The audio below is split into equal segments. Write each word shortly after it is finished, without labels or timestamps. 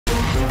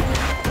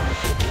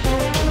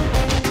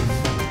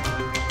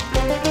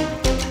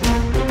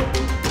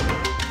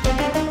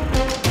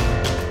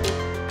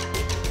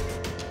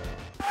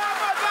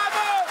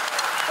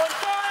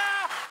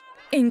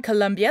In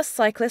Colombia,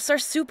 cyclists are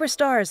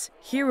superstars,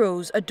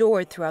 heroes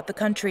adored throughout the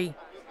country.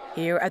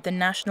 Here at the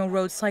National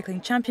Road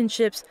Cycling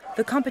Championships,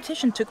 the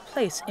competition took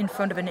place in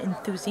front of an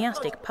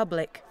enthusiastic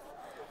public.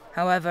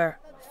 However,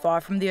 far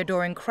from the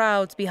adoring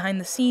crowds behind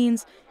the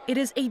scenes, it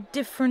is a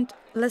different,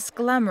 less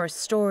glamorous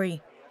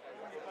story.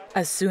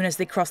 As soon as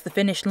they cross the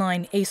finish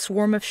line, a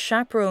swarm of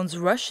chaperones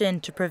rush in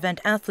to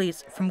prevent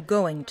athletes from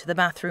going to the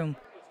bathroom.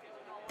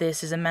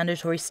 This is a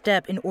mandatory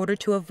step in order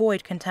to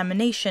avoid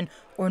contamination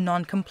or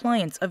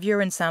non-compliance of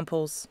urine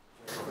samples.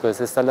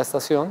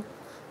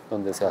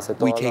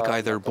 We take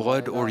either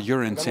blood or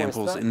urine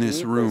samples in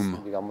this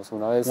room.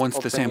 Once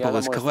the sample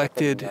is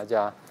collected,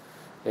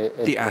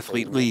 the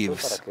athlete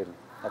leaves.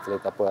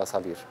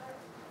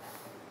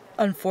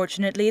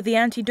 Unfortunately, the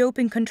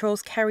anti-doping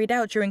controls carried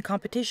out during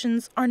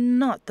competitions are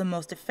not the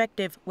most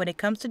effective when it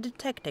comes to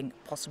detecting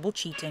possible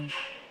cheating.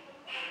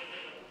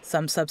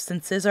 Some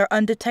substances are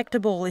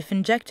undetectable if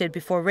injected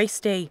before race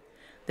day.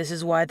 This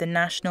is why the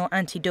National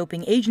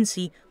Anti-Doping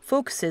Agency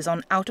focuses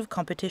on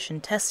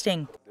out-of-competition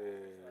testing.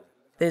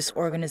 This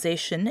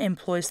organization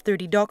employs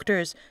 30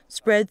 doctors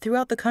spread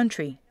throughout the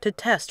country to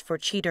test for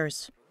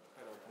cheaters.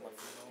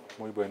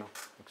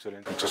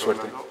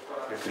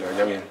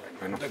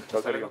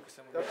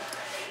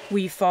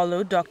 We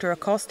followed Dr.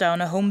 Acosta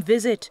on a home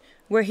visit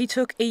where he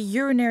took a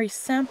urinary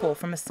sample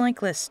from a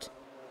cyclist.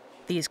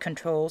 These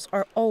controls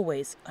are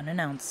always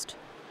unannounced.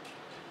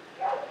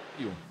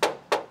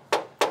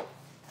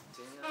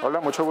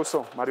 Hola, mucho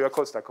gusto. Mario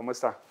Acosta, ¿cómo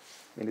está?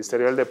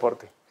 Ministerio del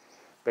Deporte.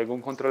 Vengo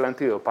un control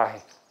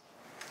antidopaje.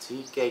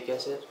 Sí, ¿qué hay que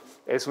hacer?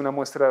 Es una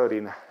muestra de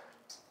orina.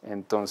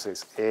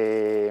 Entonces,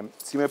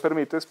 si me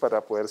permites,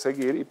 para poder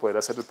seguir y poder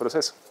hacer el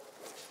proceso.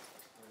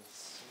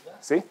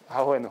 ¿Sí?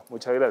 Ah, bueno,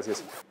 muchas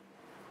gracias.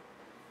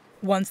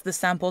 Once the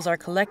samples are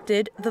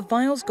collected, the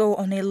vials go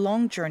on a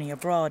long journey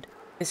abroad.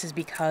 This is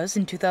because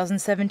in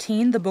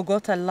 2017, the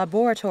Bogota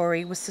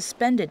laboratory was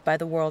suspended by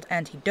the World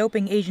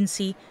Anti-Doping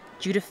Agency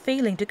due to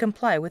failing to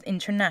comply with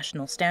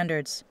international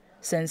standards.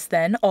 Since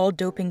then, all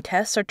doping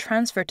tests are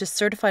transferred to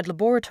certified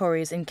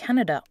laboratories in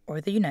Canada or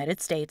the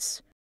United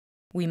States.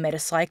 We met a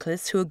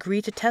cyclist who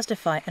agreed to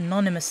testify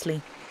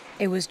anonymously.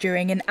 It was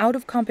during an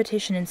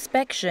out-of-competition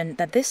inspection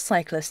that this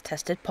cyclist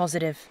tested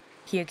positive.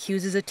 He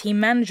accuses a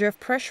team manager of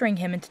pressuring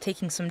him into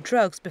taking some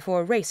drugs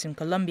before a race in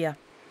Colombia.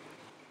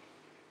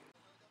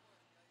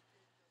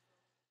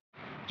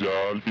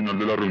 Ya al final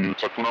de la reunión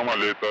saco una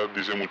maleta,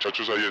 dice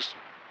muchachos ahí esto.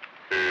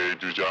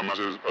 Yo ya me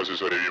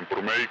asesoré bien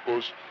por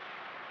médicos,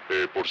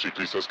 por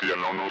ciclistas que ya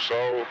lo han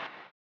usado.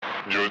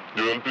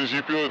 Yo al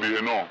principio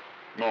dije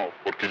no,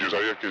 porque yo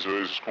sabía que eso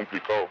es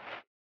complicado.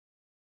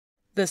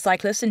 The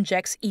cyclist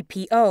injects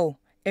EPO,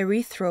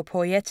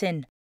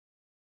 erythropoietin.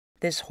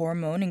 This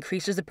hormone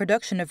increases the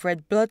production of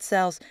red blood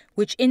cells,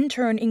 which in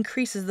turn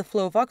increases the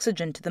flow of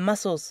oxygen to the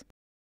muscles.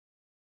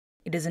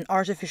 It is an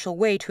artificial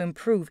way to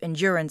improve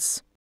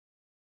endurance.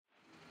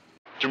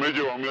 ¿Qué me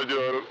llevó a mí a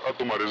llevar a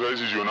tomar esa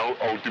decisión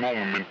a último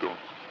momento?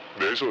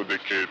 De eso, de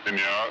que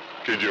tenía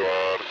que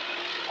llevar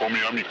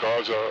comida a mi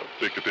casa,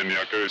 de que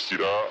tenía que vestir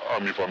a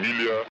mi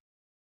familia.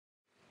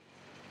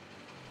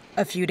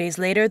 A few days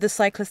later, the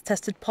cyclist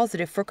tested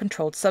positive for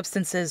controlled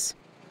substances.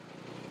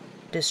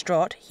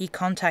 Distraught, he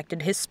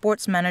contacted his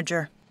sports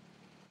manager.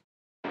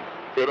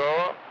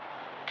 Esperaba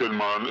que el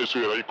man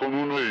estuviera ahí con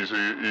uno y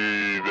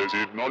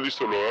decir, no,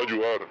 listo, lo voy a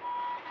ayudar.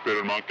 Pero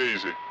el man, ¿qué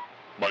dice?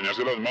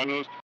 Bañarse las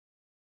manos.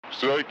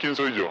 Usted sabe quién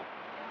soy yo.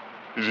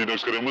 Y si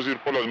nos queremos ir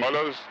por las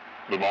malas,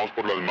 nos vamos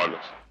por las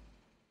malas.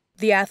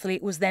 The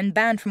athlete was then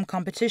banned from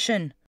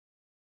competition.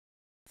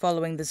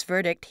 Following this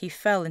verdict, he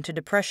fell into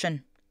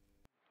depression.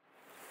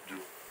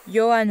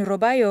 Joan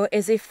Roballo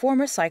is a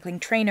former cycling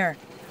trainer.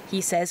 He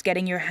says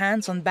getting your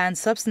hands on banned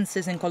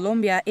substances in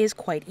Colombia is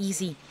quite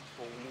easy.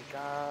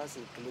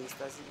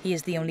 He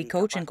is the only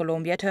coach in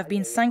Colombia to have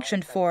been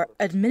sanctioned for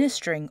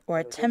administering or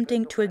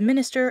attempting to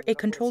administer a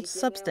controlled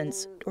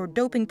substance or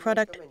doping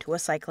product to a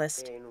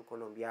cyclist.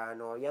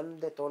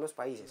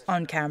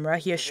 On camera,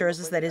 he assures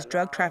us that his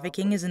drug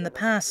trafficking is in the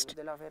past.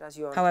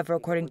 However,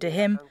 according to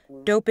him,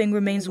 doping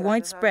remains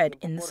widespread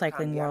in the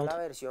cycling world.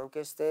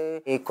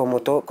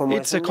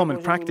 It's a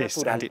common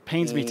practice, and it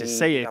pains me to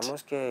say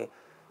it,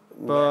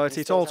 but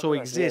it also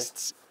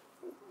exists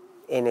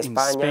in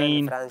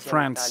Spain,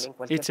 France,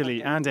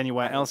 Italy, and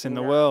anywhere else in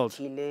the world.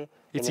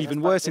 It's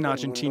even worse in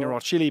Argentina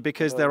or Chile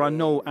because there are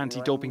no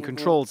anti-doping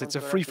controls. It's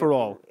a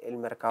free-for-all.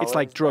 It's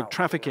like drug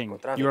trafficking.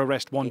 You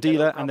arrest one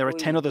dealer and there are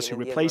 10 others who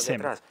replace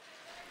him.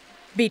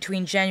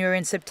 Between January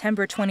and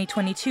September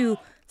 2022,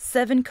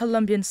 7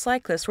 Colombian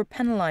cyclists were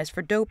penalized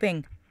for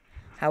doping.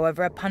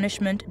 However, a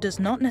punishment does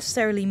not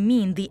necessarily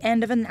mean the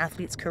end of an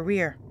athlete's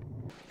career.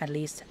 At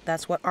least,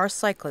 that's what our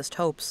cyclist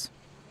hopes.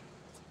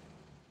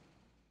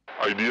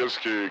 Hay días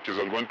que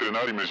salgo a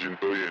entrenar y me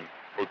siento bien.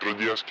 Otros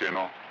días que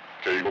no.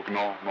 Que digo que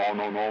no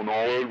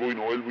vuelvo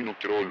y no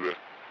quiero volver.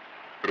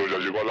 Pero ya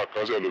llego a la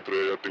casa y al otro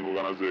día ya tengo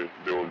ganas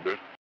de volver.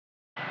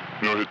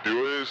 Mi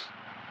objetivo es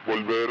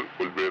volver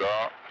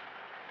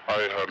a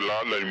dejar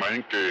la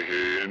imagen que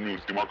dejé en mi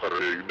última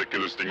carrera, de que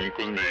los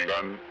técnicos me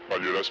digan,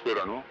 valió la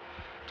espera, ¿no?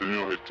 Entonces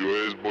mi objetivo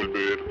es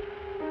volver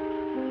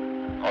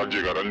a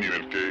llegar al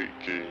nivel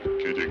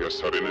que llegué a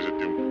estar en ese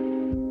tiempo.